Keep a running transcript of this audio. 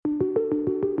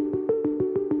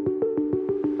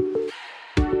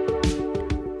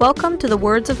Welcome to the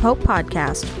Words of Hope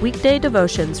podcast, weekday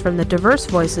devotions from the diverse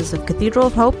voices of Cathedral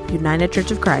of Hope, United Church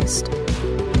of Christ.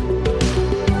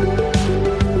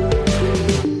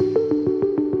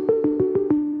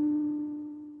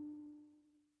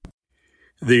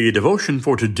 The devotion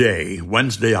for today,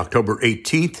 Wednesday, October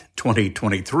 18th,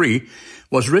 2023,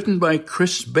 was written by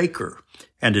Chris Baker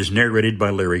and is narrated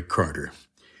by Larry Carter.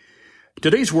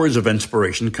 Today's words of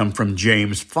inspiration come from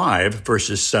James 5,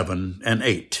 verses 7 and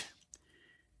 8.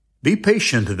 Be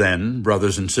patient then,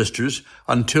 brothers and sisters,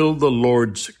 until the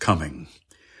Lord's coming.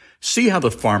 See how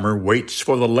the farmer waits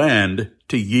for the land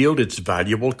to yield its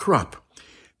valuable crop,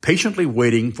 patiently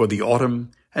waiting for the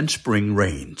autumn and spring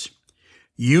rains.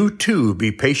 You too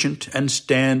be patient and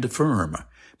stand firm,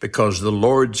 because the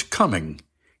Lord's coming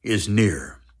is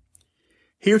near.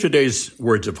 Hear today's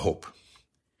words of hope.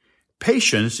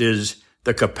 Patience is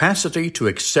the capacity to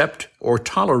accept or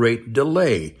tolerate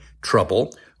delay,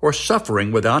 trouble, or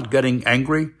suffering without getting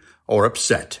angry or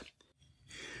upset.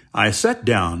 I sat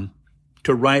down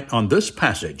to write on this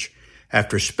passage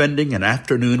after spending an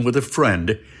afternoon with a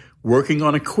friend working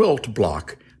on a quilt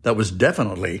block that was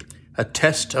definitely a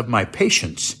test of my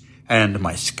patience and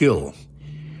my skill.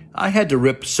 I had to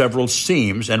rip several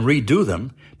seams and redo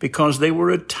them because they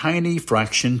were a tiny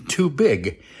fraction too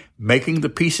big, making the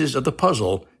pieces of the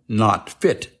puzzle not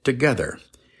fit together.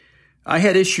 I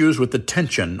had issues with the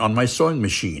tension on my sewing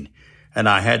machine, and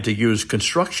I had to use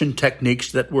construction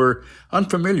techniques that were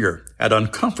unfamiliar and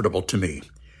uncomfortable to me.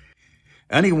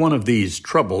 Any one of these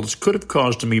troubles could have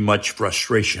caused me much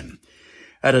frustration.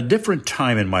 At a different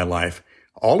time in my life,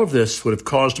 all of this would have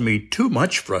caused me too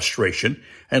much frustration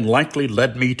and likely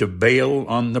led me to bail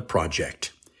on the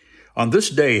project. On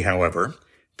this day, however,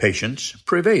 patience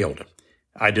prevailed.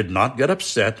 I did not get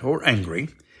upset or angry.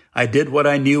 I did what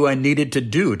I knew I needed to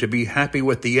do to be happy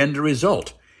with the end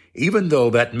result, even though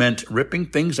that meant ripping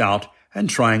things out and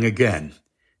trying again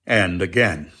and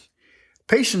again.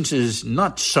 Patience is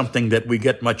not something that we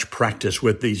get much practice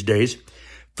with these days.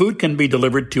 Food can be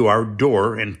delivered to our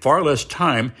door in far less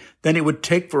time than it would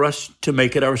take for us to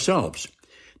make it ourselves.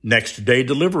 Next-day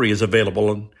delivery is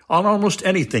available on almost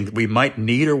anything that we might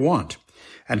need or want,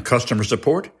 and customer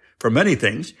support for many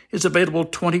things is available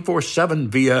 24/7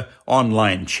 via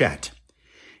online chat.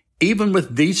 Even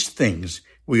with these things,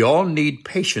 we all need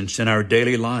patience in our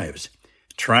daily lives.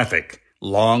 Traffic,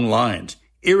 long lines,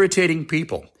 irritating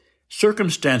people,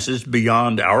 circumstances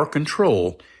beyond our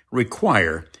control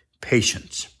require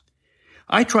patience.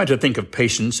 I try to think of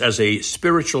patience as a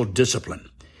spiritual discipline,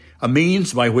 a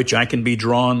means by which I can be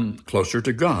drawn closer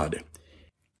to God.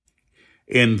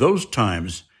 In those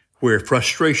times where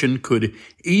frustration could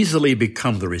easily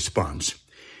become the response,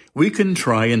 we can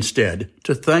try instead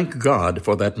to thank God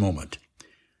for that moment.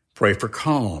 Pray for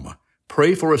calm.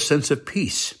 Pray for a sense of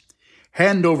peace.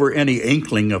 Hand over any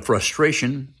inkling of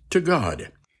frustration to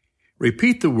God.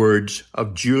 Repeat the words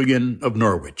of Julian of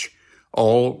Norwich,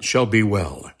 "All shall be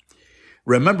well."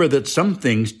 Remember that some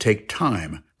things take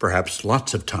time, perhaps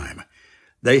lots of time.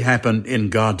 They happen in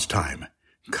God's time,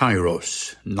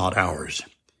 Kairos, not ours.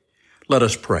 Let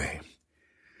us pray.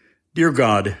 Dear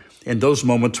God, in those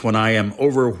moments when I am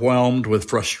overwhelmed with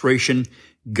frustration,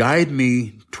 guide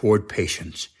me toward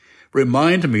patience.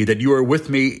 Remind me that you are with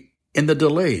me in the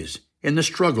delays, in the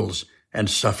struggles and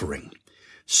suffering.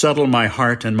 Settle my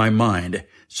heart and my mind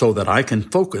so that I can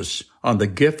focus on the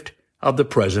gift of the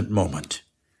present moment.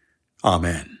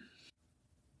 Amen.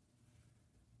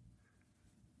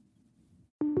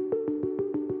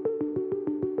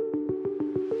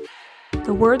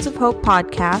 The Words of Hope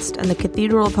podcast and the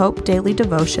Cathedral of Hope daily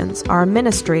devotions are a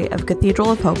ministry of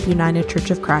Cathedral of Hope United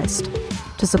Church of Christ.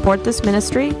 To support this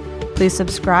ministry, please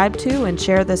subscribe to and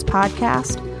share this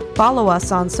podcast, follow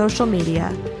us on social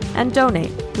media, and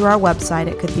donate through our website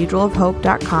at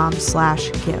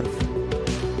cathedralofhope.com/give.